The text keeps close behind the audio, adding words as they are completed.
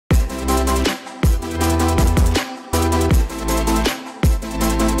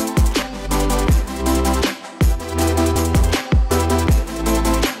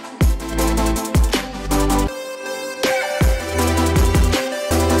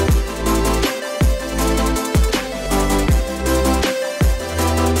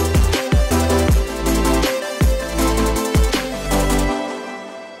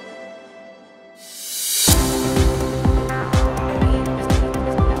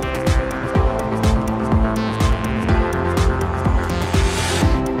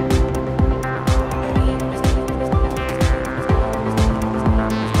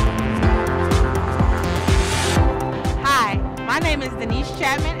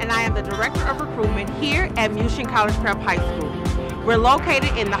and I am the Director of Recruitment here at Muchin College Prep High School. We're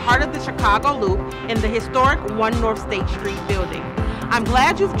located in the heart of the Chicago Loop in the historic 1 North State Street building. I'm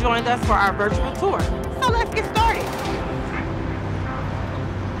glad you've joined us for our virtual tour, so let's get started.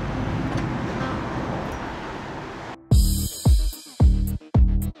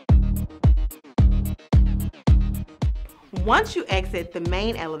 Once you exit the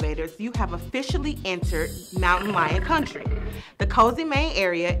main elevators, you have officially entered Mountain Lion Country. The cozy main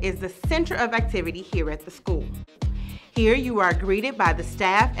area is the center of activity here at the school. Here you are greeted by the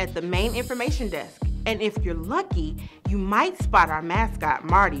staff at the main information desk, and if you're lucky, you might spot our mascot,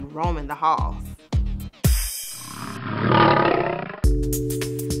 Marty, roaming the halls.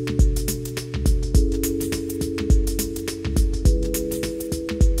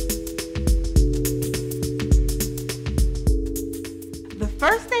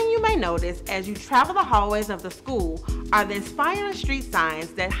 First thing you may notice as you travel the hallways of the school are the inspiring street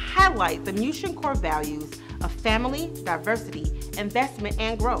signs that highlight the Muchin core values of family, diversity, investment,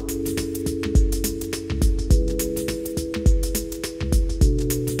 and growth.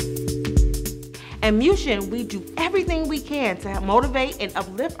 At Muchin, we do everything we can to motivate and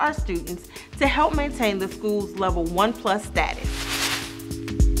uplift our students to help maintain the school's level 1+ status.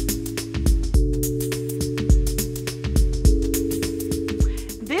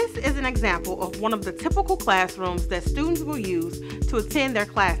 This is an example of one of the typical classrooms that students will use to attend their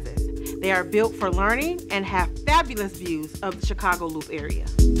classes. They are built for learning and have fabulous views of the Chicago Loop area.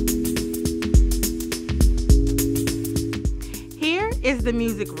 Here is the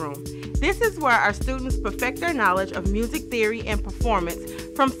music room. This is where our students perfect their knowledge of music theory and performance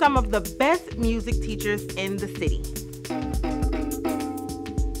from some of the best music teachers in the city.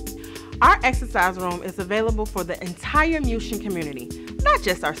 Our exercise room is available for the entire Muchin community, not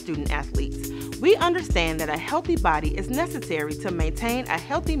just our student athletes. We understand that a healthy body is necessary to maintain a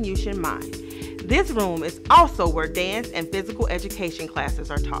healthy Muchin mind. This room is also where dance and physical education classes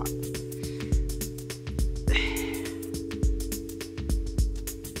are taught.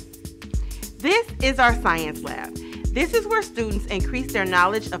 This is our science lab. This is where students increase their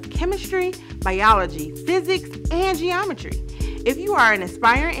knowledge of chemistry, biology, physics, and geometry. If you are an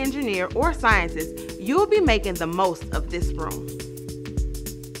aspiring engineer or scientist, you will be making the most of this room.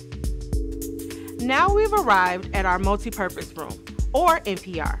 Now we've arrived at our multi-purpose room, or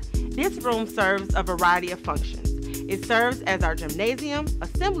MPR. This room serves a variety of functions. It serves as our gymnasium,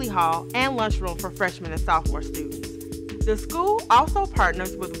 assembly hall, and lunchroom for freshmen and sophomore students. The school also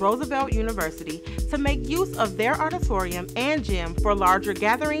partners with Roosevelt University to make use of their auditorium and gym for larger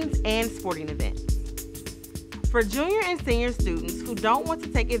gatherings and sporting events. For junior and senior students who don't want to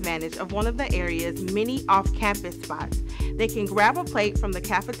take advantage of one of the area's many off-campus spots, they can grab a plate from the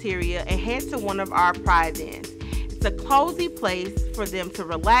cafeteria and head to one of our pride dens. It's a cozy place for them to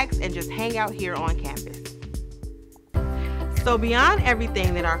relax and just hang out here on campus. So beyond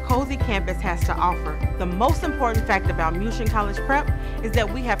everything that our cozy campus has to offer, the most important fact about Muchin College Prep is that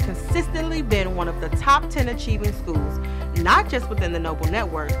we have consistently been one of the top 10 achieving schools, not just within the Noble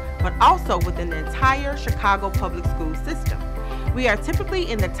Network, but also within the entire Chicago public school system. We are typically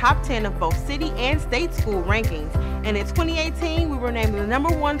in the top 10 of both city and state school rankings, and in 2018, we were named the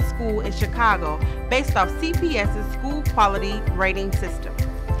 #1 school in Chicago based off CPS's school quality rating system.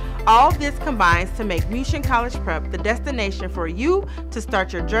 All this combines to make Muchin College Prep the destination for you to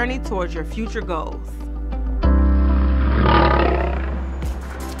start your journey towards your future goals.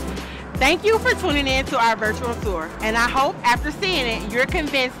 Thank you for tuning in to our virtual tour, and I hope after seeing it, you're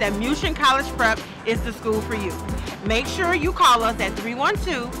convinced that Muchin College Prep is the school for you. Make sure you call us at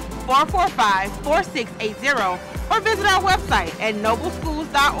 312-445-4680 or visit our website at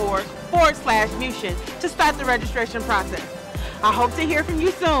nobleschools.org/Muchin to start the registration process. I hope to hear from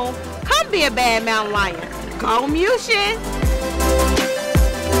you soon. Come be a bad mountain lion. Go Muchin!